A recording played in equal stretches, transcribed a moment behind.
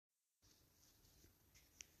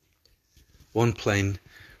One plane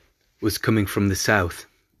was coming from the south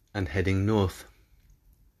and heading north.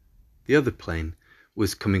 The other plane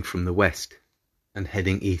was coming from the west and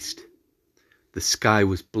heading east. The sky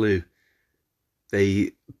was blue.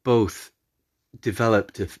 They both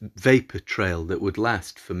developed a vapor trail that would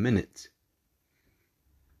last for minutes.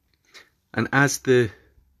 And as the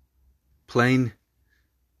plane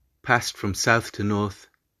passed from south to north,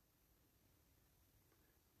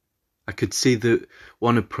 I could see the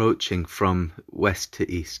one approaching from west to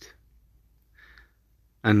east.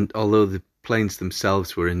 And although the planes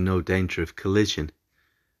themselves were in no danger of collision,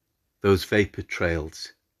 those vapor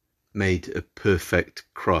trails made a perfect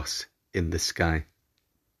cross in the sky.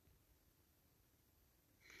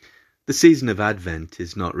 The season of Advent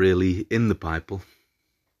is not really in the Bible,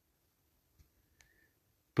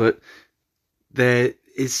 but there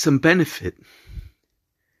is some benefit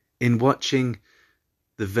in watching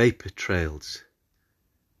the vapor trails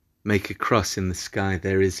make a cross in the sky.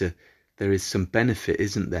 There is some benefit,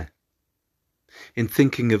 isn't there, in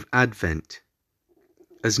thinking of Advent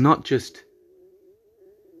as not just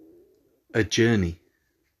a journey,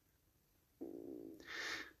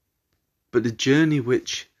 but a journey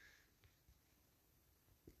which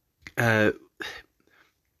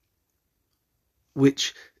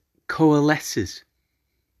coalesces,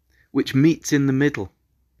 which meets in the middle,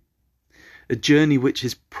 a journey which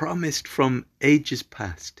is promised from ages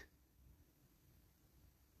past,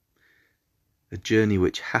 a journey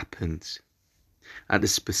which happens at a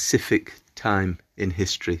specific time in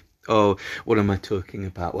history. Oh, what am I talking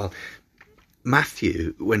about? Well,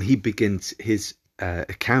 Matthew, when he begins his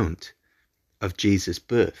account of Jesus'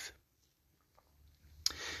 birth,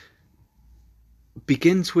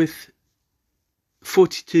 begins with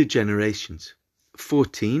 42 generations,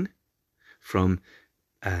 14 from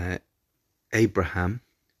Abraham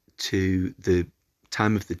to the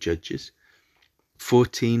time of the Judges,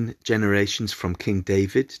 14 generations from King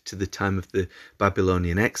David to the time of the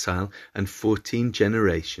Babylonian exile, and 14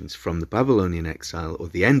 generations from the Babylonian exile, or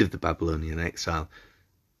the end of the Babylonian exile,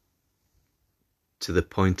 to the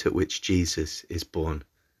point at which Jesus is born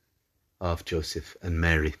of Joseph and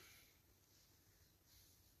Mary.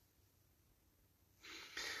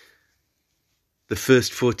 The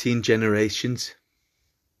first 14 generations,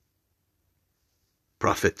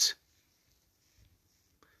 prophets.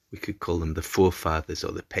 We could call them the forefathers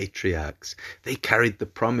or the patriarchs. They carried the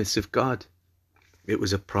promise of God. It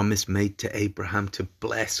was a promise made to Abraham to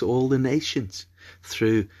bless all the nations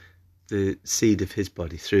through the seed of his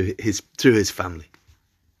body, through his family,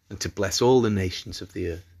 and to bless all the nations of the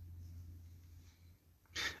earth.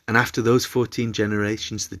 And after those 14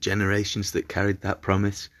 generations, the generations that carried that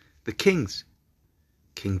promise, the kings,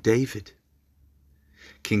 King David.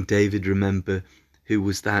 King David, remember, who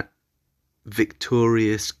was that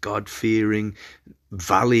victorious, God-fearing,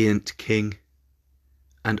 valiant king,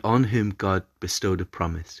 and on whom God bestowed a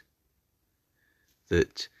promise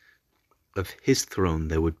that of his throne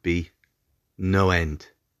there would be no end.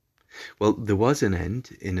 Well, there was an end,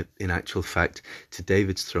 in actual fact, to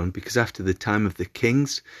David's throne, because after the time of the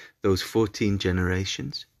kings, those 14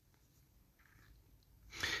 generations,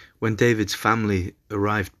 when David's family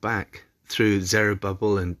arrived back through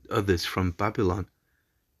Zerubbabel and others from Babylon,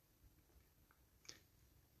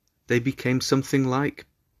 they became something like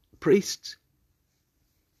priests.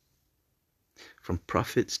 From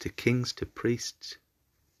prophets to kings to priests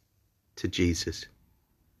to Jesus.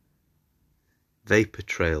 Vapor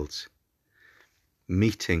trails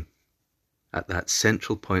meeting at that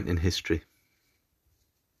central point in history.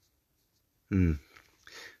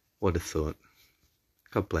 What a thought.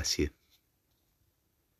 God bless you.